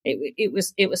 it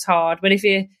was hard. But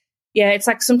it's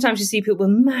like sometimes you see people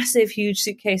with massive, huge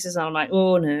suitcases, and I'm like,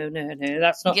 oh no,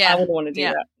 that's not. I wouldn't want to do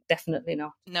that. Definitely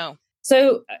not. No.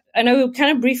 So I know we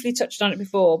kind of briefly touched on it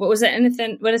before, but was there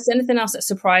anything else that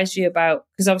surprised you about?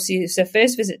 Because obviously it's your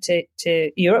first visit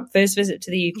to Europe, first visit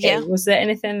to the UK. Yeah. Was there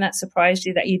anything that surprised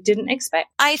you that you didn't expect?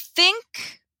 I think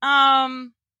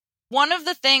one of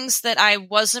the things that I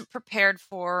wasn't prepared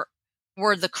for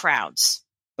were the crowds.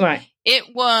 Right.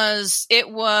 It was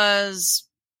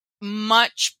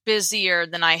much busier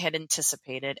than I had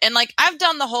anticipated. And I've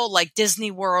done the whole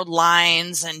Disney World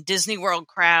lines and Disney World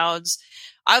crowds.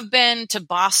 I've been to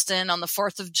Boston on the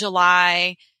 4th of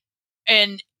July,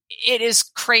 and it is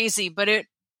crazy, but it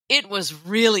was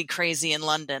really crazy in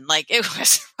London. It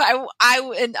was,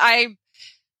 I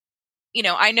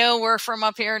know we're from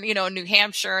up here, New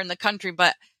Hampshire in the country,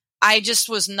 but I just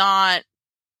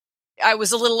I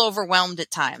was a little overwhelmed at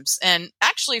times. And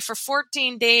actually for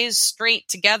 14 days straight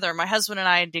together, my husband and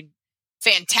I did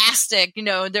fantastic.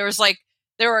 There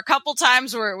were a couple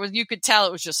times where you could tell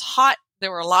it was just hot. There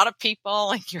were a lot of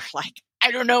people, and you're like, I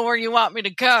don't know where you want me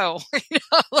to go.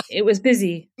 It was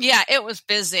busy. Yeah, it was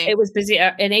busy. It was busy.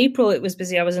 In April, it was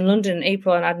busy. I was in London in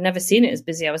April, and I'd never seen it as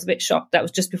busy. I was a bit shocked. That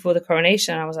was just before the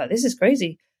coronation. I was like, this is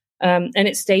crazy. And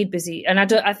it stayed busy. And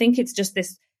I think it's just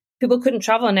this, people couldn't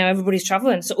travel, and now everybody's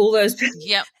traveling. So all those,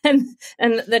 yep. and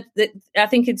that I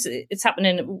think it's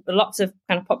happening in lots of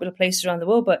kind of popular places around the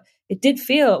world. But it did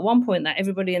feel at one point that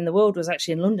everybody in the world was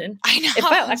actually in London. I know. It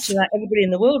felt actually like everybody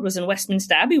in the world was in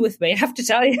Westminster Abbey with me, I have to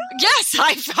tell you. Yes,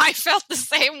 I felt the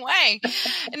same way.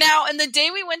 Now, and the day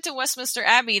we went to Westminster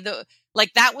Abbey,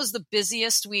 that was the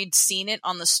busiest we'd seen it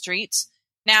on the streets.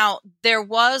 Now, there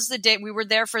was the day we were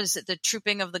there for the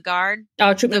Trooping of the Guard.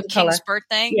 Oh, Trooping of the King's Colour.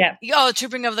 birthday. Yeah. Oh,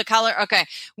 Trooping of the Colour. Okay.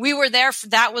 We were there.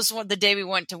 That was the day we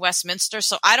went to Westminster.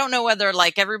 So I don't know whether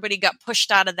everybody got pushed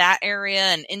out of that area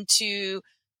and into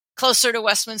closer to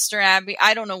Westminster Abbey.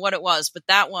 I don't know what it was, but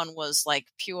that one was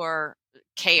pure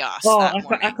chaos. Oh,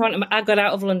 I got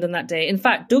out of London that day. In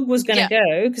fact, Doug was going to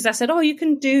go because I said, oh, you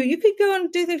could go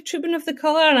and do the Trooping of the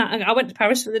Colour. And I went to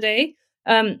Paris for the day.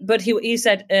 But he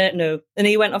said no, and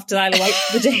he went off to the Isle of Wight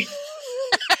for the day.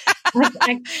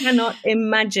 I cannot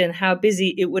imagine how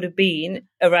busy it would have been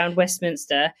around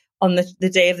Westminster on the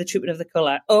day of the Trooping of the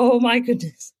Colour. Oh my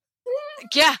goodness.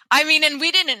 Yeah, and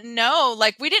we didn't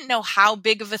know how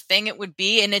big of a thing it would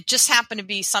be, and it just happened to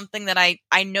be something that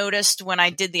I noticed when I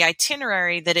did the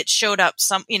itinerary, that it showed up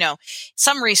some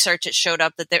research. It showed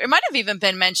up that it might have even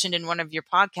been mentioned in one of your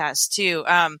podcasts too.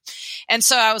 And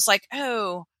so I was like,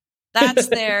 oh, that's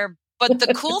their But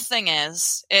the cool thing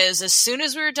is as soon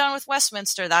as we were done with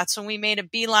Westminster, that's when we made a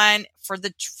beeline for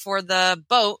the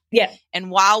boat. Yeah. And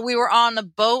while we were on the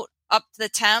boat up the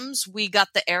Thames, we got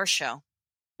the air show.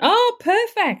 Oh,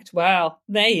 perfect. Wow.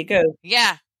 There you go.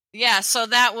 Yeah. Yeah. So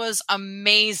that was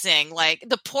amazing. Like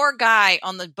the poor guy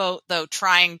on the boat, though,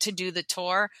 trying to do the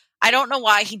tour. I don't know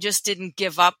why he just didn't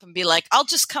give up and be like, I'll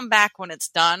just come back when it's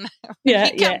done. Yeah.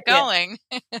 He kept going.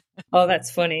 Oh, that's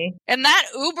funny. And that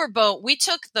Uber boat, we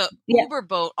took the Uber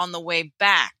boat on the way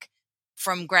back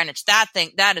from Greenwich. That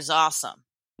is awesome.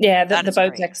 Yeah, the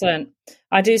boat's great. Excellent.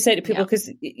 I do say to people, because,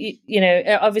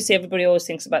 obviously everybody always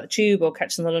thinks about the tube or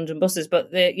catching the London buses,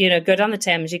 but, go down the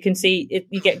Thames, you can see,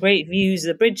 you get great views of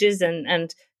the bridges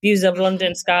and views of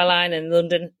London skyline and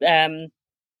London,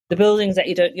 the buildings that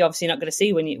you're obviously not going to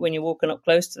see when you're walking up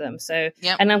close to them. So,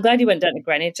 and I'm glad you went down to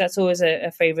Greenwich. That's always a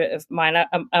favourite of mine.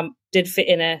 I did fit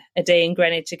in a day in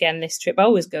Greenwich again this trip. I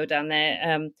always go down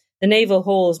there. The Naval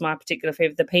Hall is my particular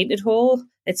favourite. The Painted Hall,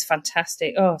 it's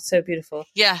fantastic. Oh, so beautiful.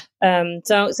 Yeah.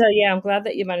 So yeah, I'm glad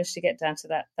that you managed to get down to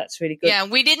that. That's really good. Yeah,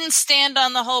 we didn't stand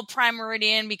on the whole Prime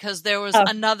Meridian because there was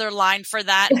another line for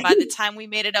that. And by the time we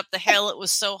made it up the hill, it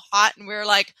was so hot, and we were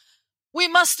like, we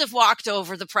must have walked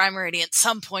over the Prime Meridian at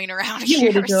some point around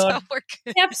here. So we're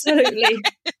good. Absolutely.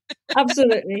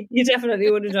 Absolutely. You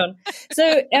definitely would have done.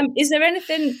 So is there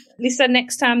anything, Lisa,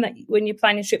 next time that when you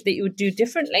plan your trip that you would do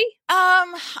differently?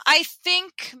 I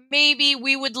think maybe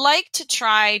we would like to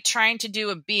trying to do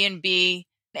a B&B,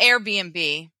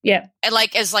 Airbnb. Yeah.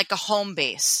 As a home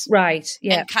base. Right.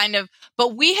 Yeah. And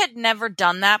but we had never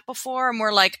done that before. And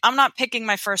we're like, I'm not picking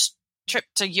my first trip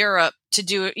to Europe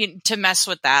to mess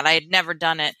with that. I had never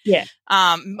done it. Yeah.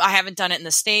 I haven't done it in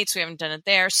the States. We haven't done it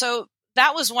there. So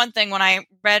that was one thing when I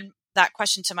read that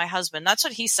question to my husband. That's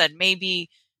what he said, maybe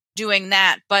doing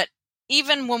that. But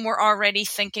even when we're already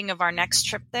thinking of our next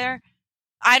trip there,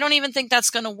 I don't even think that's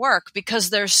going to work because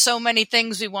there's so many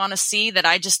things we want to see that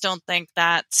I just don't think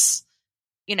that's,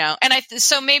 and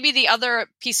so maybe the other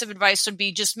piece of advice would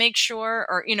be just make sure,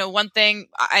 or, one thing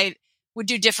I would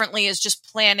do differently is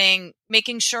just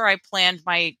making sure I planned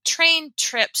my train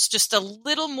trips just a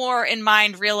little more in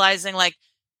mind, realizing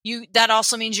that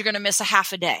also means you're going to miss a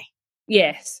half a day.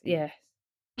 Yes. Yeah.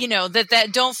 That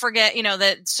don't forget,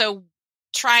 so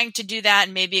trying to do that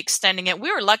and maybe extending it.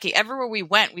 We were lucky. Everywhere we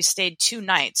went, we stayed 2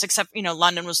 nights, except,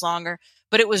 London was longer,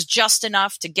 but it was just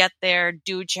enough to get there,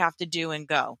 do what you have to do and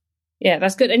go. Yeah,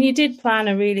 that's good. And you did plan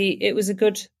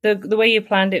the way you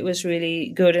planned it was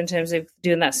really good in terms of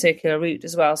doing that circular route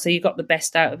as well. So you got the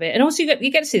best out of it. And also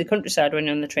you get to see the countryside when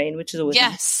you're on the train, which is always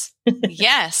nice.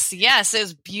 Yes. It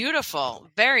was beautiful.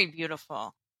 Very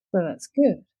beautiful. Well, that's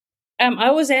good. I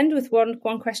always end with one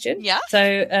question. Yeah.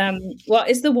 So what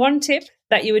is the one tip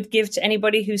that you would give to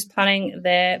anybody who's planning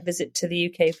their visit to the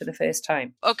UK for the first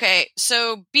time? Okay,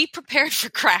 so be prepared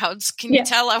for crowds. Can you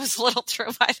tell I was a little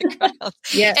thrown by the crowds?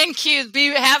 Yeah. And queues.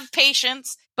 Have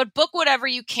patience, but book whatever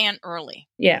you can early.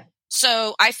 Yeah.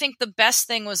 So I think the best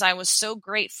thing was I was so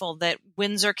grateful that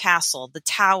Windsor Castle, the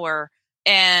Tower,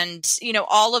 and,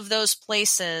 all of those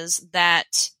places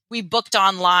that we booked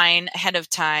online ahead of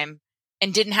time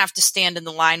and didn't have to stand in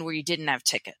the line where you didn't have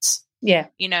tickets. Yeah.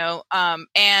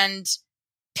 And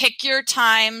pick your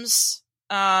times.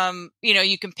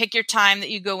 You can pick your time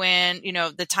that you go in,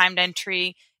 the timed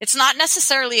entry. It's not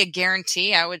necessarily a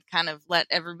guarantee. I would kind of let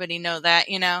everybody know that,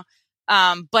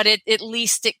 but at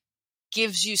least it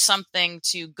gives you something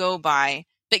to go by.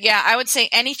 But yeah, I would say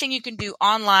anything you can do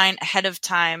online ahead of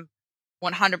time,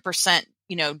 100%,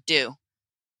 do.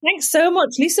 Thanks so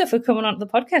much, Lisa, for coming on the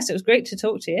podcast. It was great to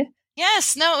talk to you.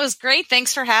 Yes, no, it was great.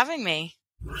 Thanks for having me.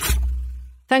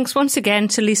 Thanks once again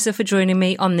to Lisa for joining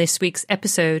me on this week's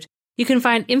episode. You can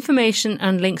find information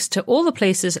and links to all the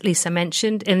places Lisa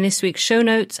mentioned in this week's show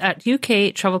notes at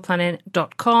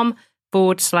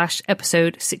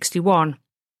uktravelplanning.com/episode 61.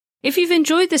 If you've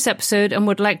enjoyed this episode and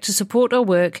would like to support our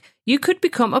work, you could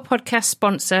become a podcast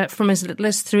sponsor from as little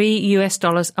as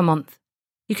 $3 a month.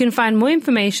 You can find more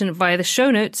information via the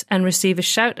show notes and receive a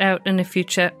shout out in a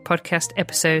future podcast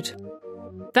episode.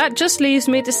 That just leaves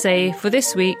me to say for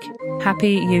this week,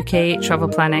 happy UK travel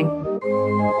planning.